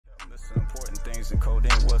mixing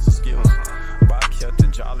codeine was the skills. But I kept the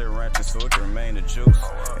jolly rancher so it could remain the juice.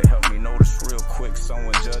 It helped me notice real quick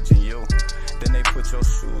someone judging you. Then they put your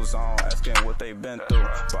shoes on, asking what they been through.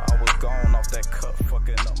 But I was gone off that cut,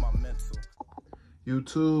 fucking up my mental.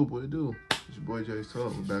 YouTube, what it do? It's your boy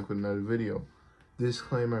jaysotaboo, back with another video.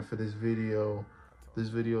 Disclaimer for this video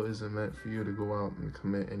isn't meant for you to go out and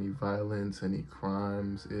commit any violence, any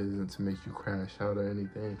crimes. It isn't to make you crash out or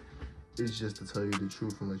anything. It's just to tell you the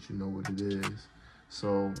truth and let you know what it is.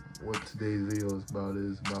 So what today's video is about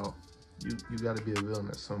you gotta be a villain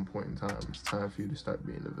at some point in time. It's time for you to start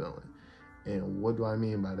being a villain. And what do I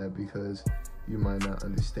mean by that? Because you might not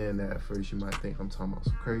understand that at first. You might think I'm talking about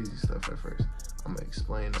some crazy stuff at first. I'm gonna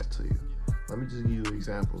explain that to you. Let me just give you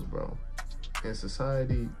examples, bro. In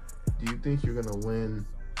society, do you think you're gonna win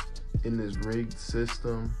in this rigged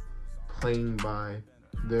system, playing by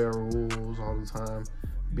their rules all the time,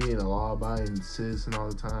 being a law-abiding citizen all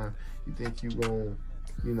the time? You think you're gonna,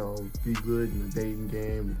 be good in the dating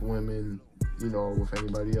game with women, with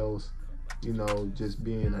anybody else, just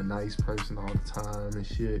being a nice person all the time and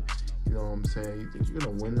shit, you know what I'm saying? You think you're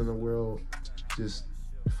gonna win in the world just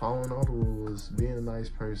following all the rules, being a nice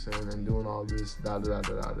person and doing all this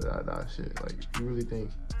shit? Like, you really think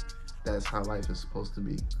that's how life is supposed to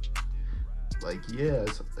be? Like, yeah,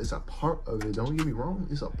 it's a part of it, don't get me wrong,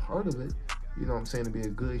 it's a part of it, you know what I'm saying, to be a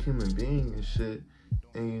good human being and shit,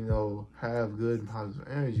 and have good and positive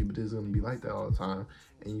energy. But it's gonna be like that all the time,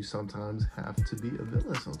 and you sometimes have to be a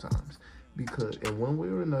villain sometimes, because in one way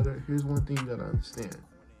or another, here's one thing you gotta understand: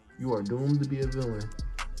 you are doomed to be a villain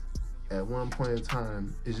at one point in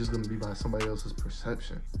time. It's just gonna be by somebody else's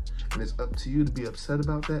perception, and it's up to you to be upset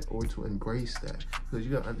about that or to embrace that, because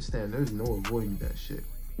you gotta understand there's no avoiding that shit.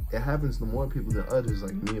 It happens to more people than others,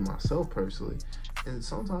 like me and myself personally, and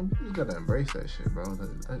sometimes you just gotta embrace that shit, bro.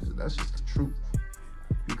 That's just the truth.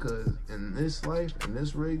 Because in this life, in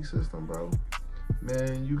this rigged system, bro,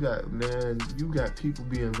 man, you got people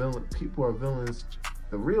being villain. People are villains.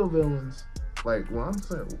 The real villains, like, what I'm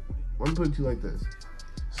saying, let me put it to you like this.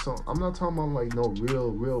 So I'm not talking about like no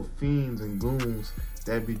real fiends and goons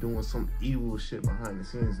that be doing some evil shit behind the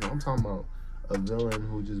scenes. No, I'm talking about a villain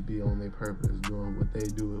who just be on their purpose, doing what they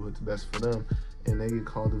do, what's best for them, and they get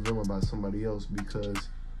called a villain by somebody else because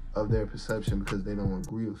of their perception, because they don't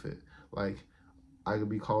agree with it. Like, I could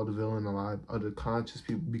be called a villain. A lot of other conscious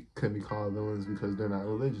people can be called villains because they're not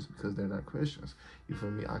religious, because they're not Christians. You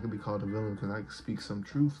feel me? I could be called a villain because I could speak some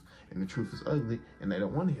truth, and the truth is ugly, and they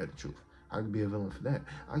don't want to hear the truth. I could be a villain for that.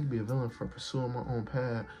 I could be a villain for pursuing my own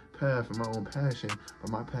path and my own passion,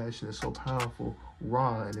 but my passion is so powerful,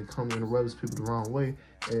 raw, and it comes and rubs people the wrong way,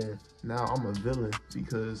 and now I'm a villain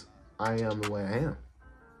because I am the way I am.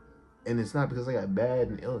 And it's not because I got bad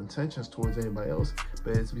and ill intentions towards anybody else,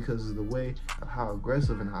 but it's because of the way of how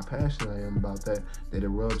aggressive and how passionate I am about that it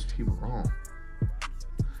rubs people wrong.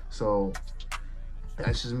 So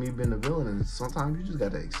that's just me being a villain, and sometimes you just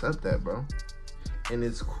gotta accept that, bro. And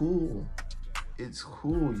it's cool. It's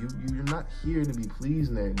cool. You're not here to be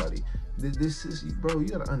pleasing everybody. This is, bro, you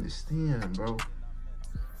gotta understand, bro.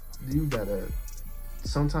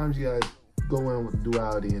 Sometimes you gotta go in with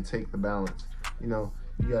duality and take the balance. You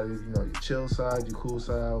got your chill side, your cool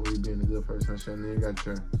side, where you're being a good person, and then you got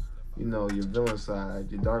your, your villain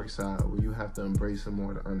side, your dark side, where you have to embrace it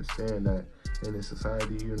more to understand that in this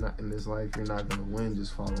society, in this life, you're not gonna win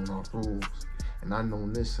just following all rules. And I've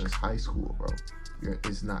known this since high school, bro.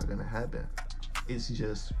 It's not gonna happen. It's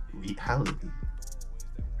just reality.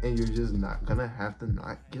 And you're just not gonna have to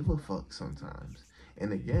not give a fuck sometimes.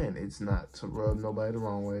 And again, it's not to rub nobody the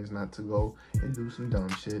wrong way. It's not to go and do some dumb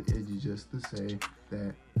shit. It's just to say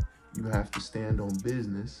that you have to stand on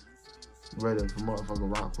business, whether if a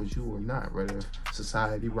motherfucker rock with you or not, whether if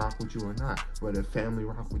society rock with you or not, whether if family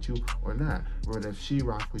rock with you or not, whether if she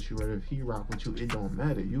rock with you, whether if he rock with you, it don't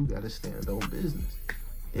matter. You gotta stand on business.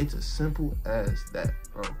 It's as simple as that,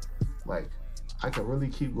 bro. Like, I can really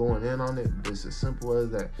keep going in on it, but it's as simple as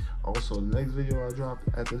that. Also, the next video I drop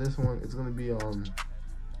after this one, it's gonna be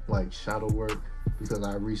like shadow work, because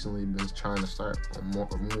I recently been trying to start on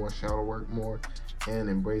more shadow work and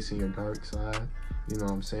embracing your dark side. You know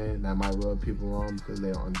what I'm saying? That might rub people wrong because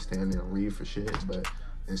they don't understand, they don't read for shit,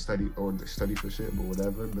 they study for shit, but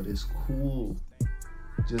whatever. But it's cool.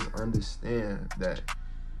 Just understand that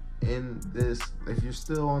in this, if you're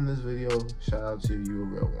still on this video, shout out to you, you're a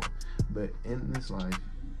real one. But in this life,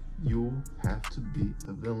 you have to be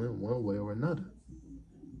a villain one way or another.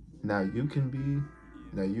 Now you can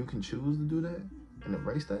choose to do that and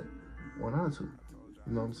embrace that, or not to.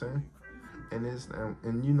 You know what I'm saying? And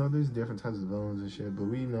there's different types of villains and shit, but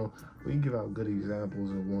we give out good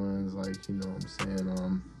examples of ones like,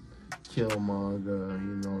 Killmonger,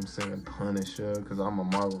 you know what I'm saying, Punisher, because I'm a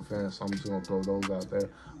Marvel fan, so I'm just gonna throw those out there.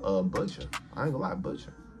 Butcher, I ain't gonna lie,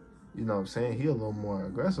 Butcher. You know what I'm saying? He a little more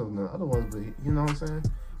aggressive than the other ones, but you know what I'm saying?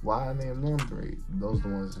 Why I named them three? Those are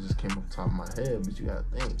the ones that just came off the top of my head, but you gotta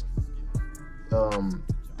think.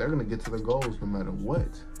 They're gonna get to their goals no matter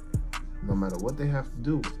what. No matter what they have to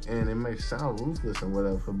do. And it may sound ruthless and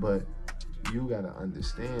whatever, but you gotta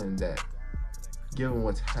understand that given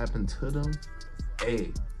what's happened to them,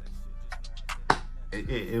 hey,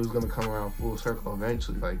 it was gonna come around full circle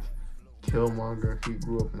eventually. Like Killmonger, he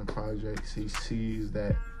grew up in the projects. He sees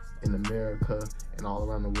that in America and all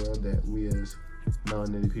around the world that we as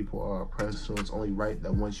melanated people are oppressed. So it's only right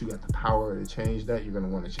that once you got the power to change that, you're gonna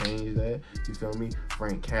want to change that. You feel me?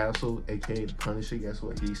 Frank Castle, aka the Punisher, guess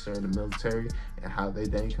what? He served the military, and how they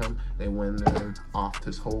thank him, they went and off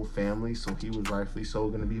his whole family. So he was rightfully so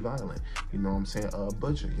gonna be violent. You know what I'm saying?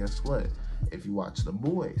 Butcher, guess what? If you watch The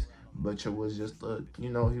Boys, Butcher was just a, you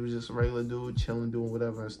know, he was just a regular dude, chilling, doing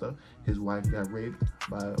whatever and stuff. His wife got raped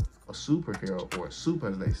by a superhero, or a super,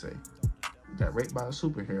 as they say. He got raped by a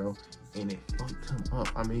superhero, and it fucked him up.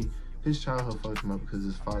 I mean, his childhood fucked him up because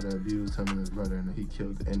his father abused him and his brother, and he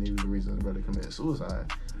killed, and he was the reason his brother committed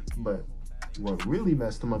suicide. But what really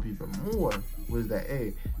messed him up even more was that,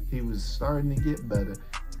 hey, he was starting to get better,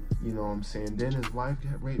 you know what I'm saying? Then his wife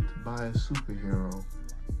got raped by a superhero,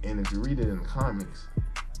 and if you read it in the comics,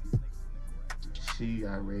 she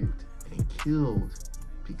got raped and killed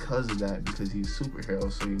because of that, because he's a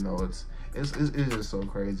superhero. So you know, it's just so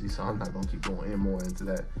crazy. So I'm not gonna keep going in more into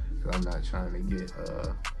that because I'm not trying to get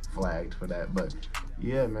flagged for that. But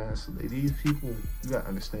yeah, man. So these people, you gotta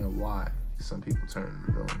understand why some people turn to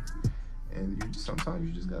the villain, and sometimes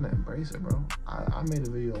you just gotta embrace it, bro. I made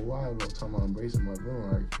a video a while ago talking about embracing my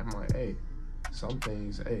villain. I'm like, hey, some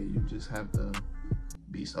things, hey, you just have to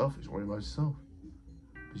be selfish, worry about yourself.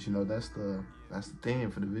 But you know, that's the thing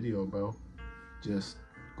for the video, bro. Just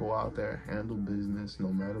go out there, handle business no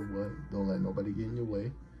matter what. Don't let nobody get in your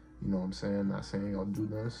way. You know what I'm saying? Not saying I'll do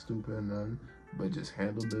nothing stupid or nothing, but just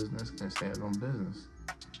handle business and stand on business.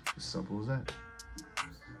 As simple as that.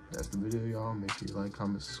 That's the video, y'all. Make sure you like,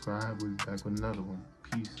 comment, subscribe. We'll be back with another one.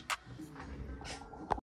 Peace.